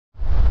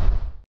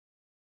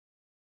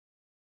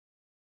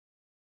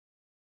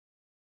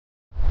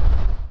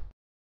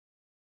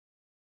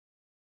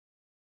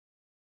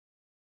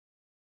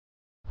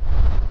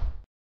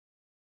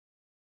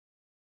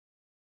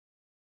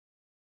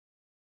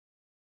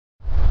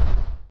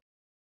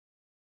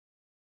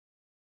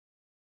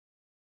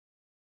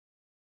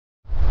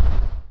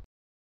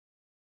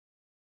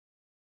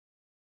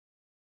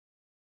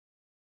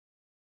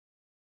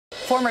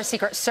former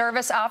Secret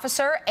Service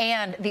officer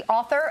and the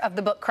author of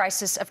the book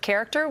Crisis of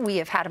Character. We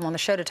have had him on the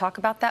show to talk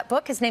about that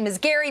book. His name is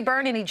Gary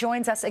Byrne, and he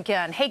joins us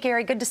again. Hey,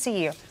 Gary, good to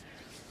see you.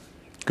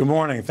 Good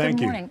morning. Thank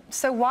you. Good morning.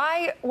 So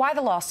why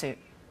the lawsuit?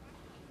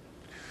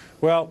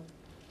 Well,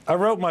 I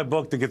wrote my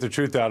book to get the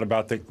truth out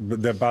about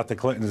the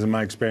Clintons and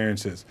my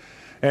experiences.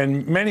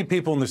 And many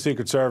people in the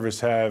Secret Service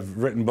have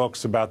written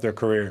books about their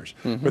careers,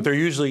 but they're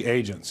usually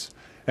agents.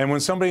 And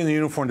when somebody in the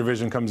uniform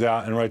division comes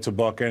out and writes a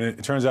book and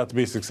it turns out to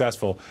be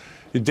successful,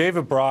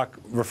 David Brock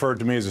referred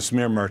to me as a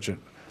smear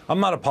merchant. I'm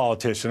not a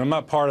politician. I'm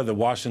not part of the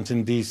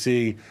Washington,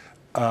 D.C.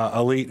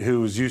 Elite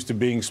who's used to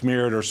being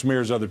smeared or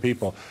smears other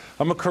people.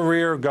 I'm a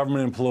career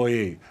government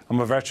employee. I'm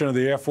a veteran of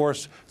the Air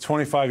Force,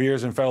 25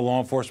 years in federal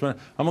law enforcement.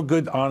 I'm a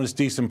good, honest,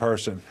 decent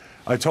person.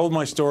 I told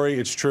my story.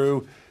 It's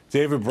true.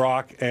 David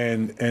Brock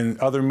and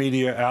other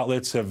media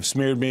outlets have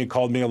smeared me,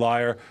 called me a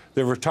liar.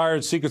 The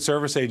Retired Secret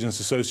Service Agents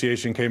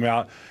Association came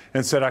out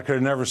and said I could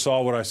have never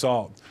saw what I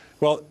saw.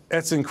 Well,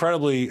 that's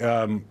incredibly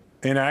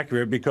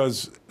inaccurate,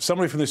 because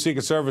somebody from the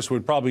Secret Service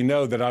would probably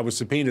know that I was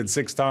subpoenaed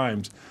 6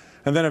 times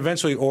and then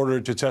eventually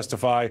ordered to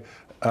testify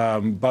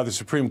by the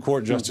Supreme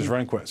Court Justice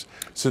Rehnquist.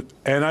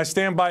 And I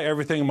stand by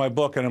everything in my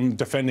book, and I'm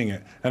defending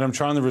it, and I'm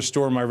trying to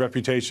restore my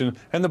reputation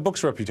and the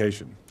book's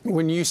reputation.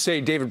 When you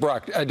say David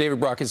Brock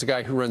is the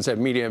guy who runs that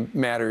Media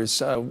Matters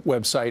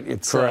website.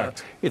 It's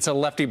correct. It's a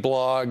lefty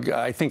blog.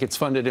 I think it's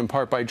funded in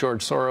part by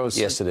George Soros.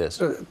 Yes, it is.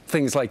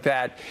 Things like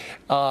that.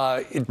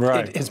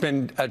 It has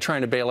been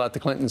trying to bail out the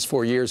Clintons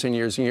for years and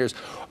years and years.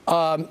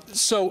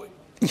 So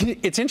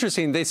it's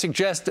interesting. They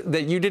suggest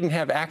that you didn't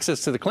have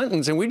access to the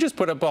Clintons, and we just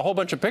put up a whole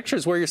bunch of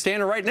pictures where you're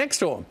standing right next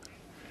to them.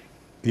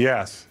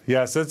 Yes,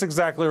 yes, that's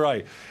exactly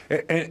right.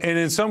 And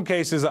in some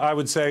cases, I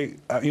would say,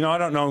 you know, I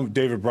don't know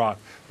David Brock,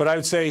 but I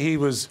would say he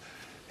was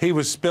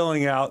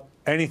spilling out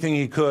anything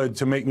he could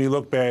to make me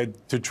look bad,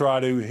 to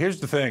try to. Here's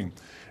the thing.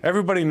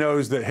 Everybody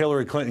knows that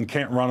Hillary Clinton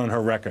can't run on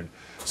her record.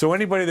 So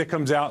anybody that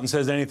comes out and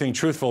says anything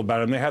truthful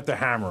about him, they have to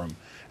hammer him.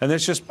 And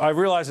it's just, I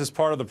realize it's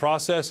part of the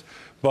process,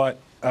 but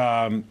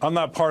I'm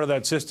not part of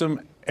that system,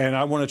 and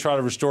I want to try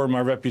to restore my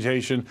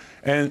reputation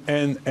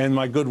and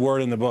my good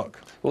word in the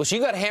book. Well, so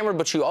you got hammered,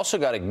 but you also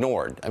got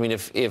ignored. I mean,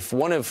 if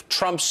one of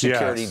Trump's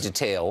security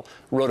detail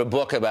wrote a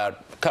book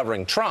about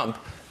covering Trump,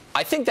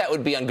 I think that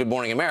would be on Good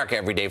Morning America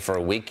every day for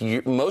a week.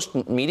 Most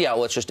media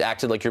outlets just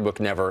acted like your book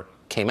never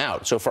came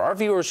out. So for our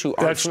viewers who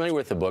aren't familiar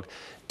with the book,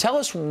 tell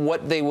us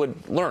what they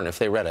would learn if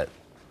they read it.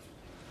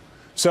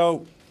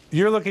 So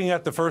you're looking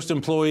at the first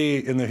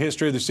employee in the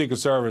history of the Secret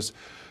Service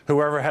who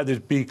ever had to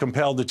be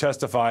compelled to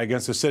testify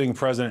against a sitting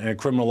president in a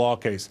criminal law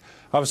case.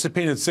 I was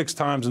subpoenaed 6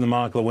 times in the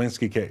Monica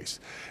Lewinsky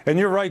case. And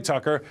you're right,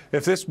 Tucker.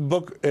 If this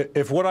book,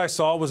 if what I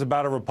saw was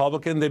about a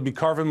Republican, they'd be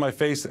carving my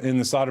face in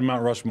the side of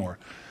Mount Rushmore.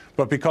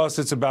 But because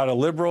it's about a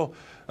liberal,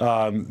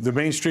 the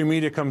mainstream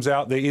media comes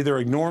out, they either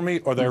ignore me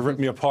or they rip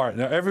me apart.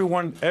 Now,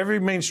 every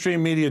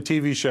mainstream media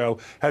TV show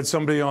had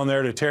somebody on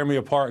there to tear me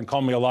apart and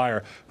call me a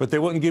liar, but they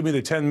wouldn't give me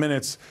the 10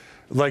 minutes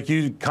like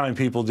you kind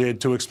people did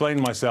to explain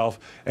myself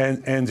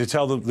and to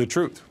tell the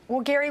truth.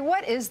 Well, Gary,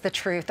 what is the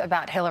truth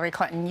about Hillary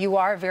Clinton?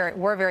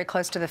 We're very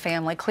close to the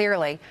family,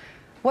 clearly.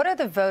 What do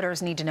the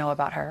voters need to know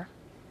about her?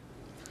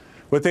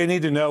 What they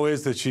need to know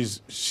is that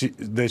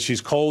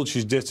she's cold,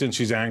 she's distant,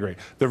 she's angry.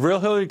 The real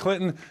Hillary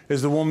Clinton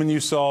is the woman you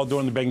saw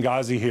during the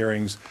Benghazi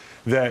hearings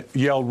that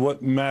yelled,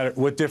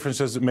 what difference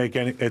does it make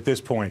at this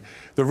point?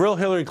 The real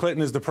Hillary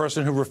Clinton is the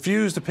person who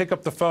refused to pick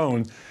up the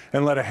phone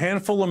and let a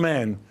handful of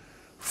men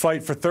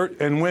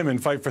and women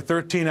fight for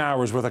 13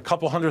 hours with a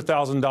couple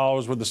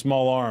 $100,000 worth of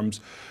small arms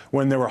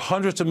when there were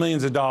hundreds of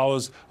millions of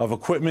dollars of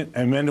equipment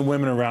and men and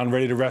women around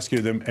ready to rescue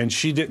them, and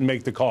she didn't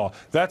make the call.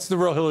 That's the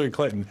real Hillary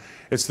Clinton.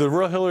 It's the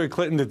real Hillary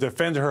Clinton that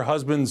defended her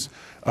husband's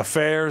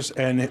affairs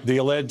and the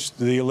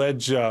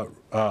alleged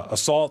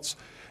assaults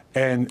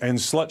and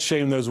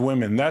slut-shamed those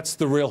women. That's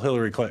the real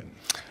Hillary Clinton.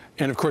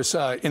 And, of course,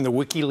 in the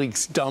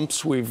WikiLeaks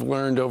dumps, we've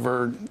learned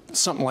over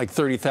something like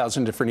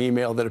 30,000 different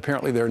email that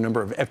apparently there are a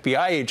number of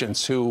FBI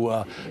agents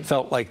who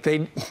felt like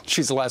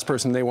she's the last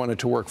person they wanted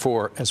to work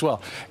for as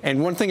well.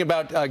 And one thing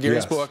about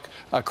Gary's book,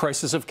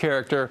 Crisis of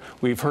Character,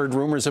 we've heard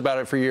rumors about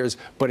it for years,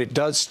 but it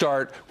does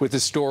start with a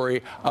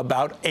story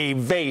about a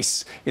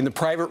vase in the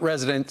private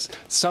residence.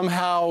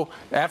 Somehow,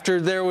 after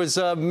there was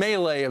a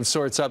melee of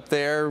sorts up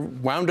there,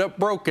 wound up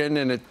broken,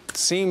 and it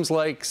seems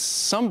like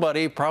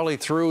somebody probably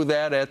threw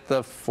that at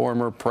the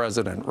former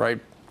president, right,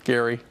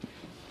 Gary?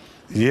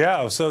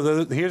 Yeah,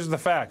 so here's the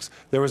facts.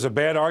 There was a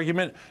bad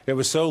argument. It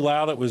was so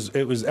loud it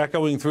was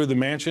echoing through the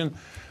mansion.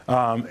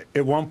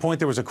 At one point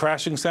there was a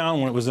crashing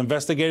sound. When it was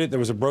investigated, there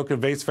was a broken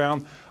vase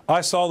found.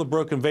 I saw the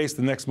broken vase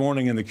the next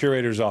morning in the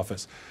curator's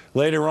office.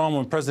 Later on,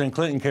 when President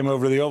Clinton came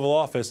over to the Oval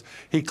Office,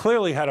 he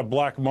clearly had a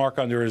black mark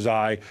under his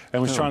eye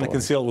and was trying to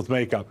conceal it with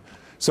makeup.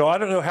 So I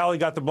don't know how he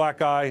got the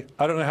black eye.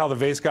 I don't know how the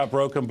vase got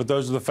broken, but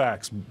those are the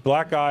facts.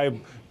 Black eye,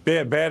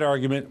 bad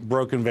argument,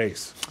 broken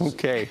vase.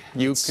 Okay,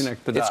 you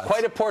connect the dots. It's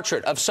quite a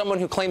portrait of someone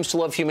who claims to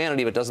love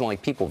humanity but doesn't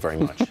like people very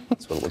much.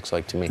 That's what it looks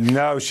like to me.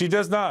 No, she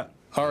does not.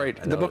 All right,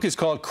 the book is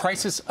called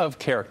Crisis of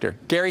Character.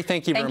 Gary,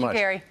 thank you very much. Thank you,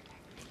 Gary.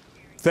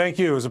 Thank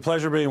you. It was a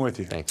pleasure being with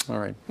you. Thanks. All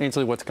right.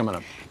 Ainsley, what's coming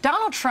up?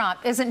 Donald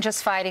Trump isn't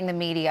just fighting the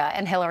media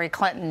and Hillary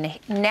Clinton.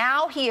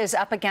 Now he is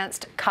up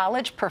against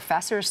college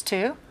professors,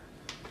 too.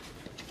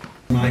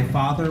 My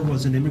father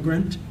was an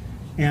immigrant,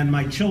 and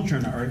my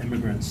children are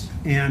immigrants.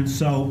 And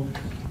so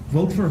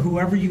vote for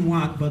whoever you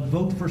want, but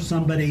vote for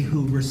somebody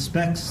who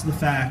respects the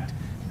fact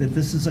that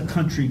this is a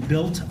country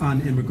built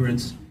on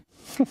immigrants.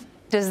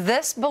 Does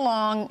this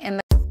belong in the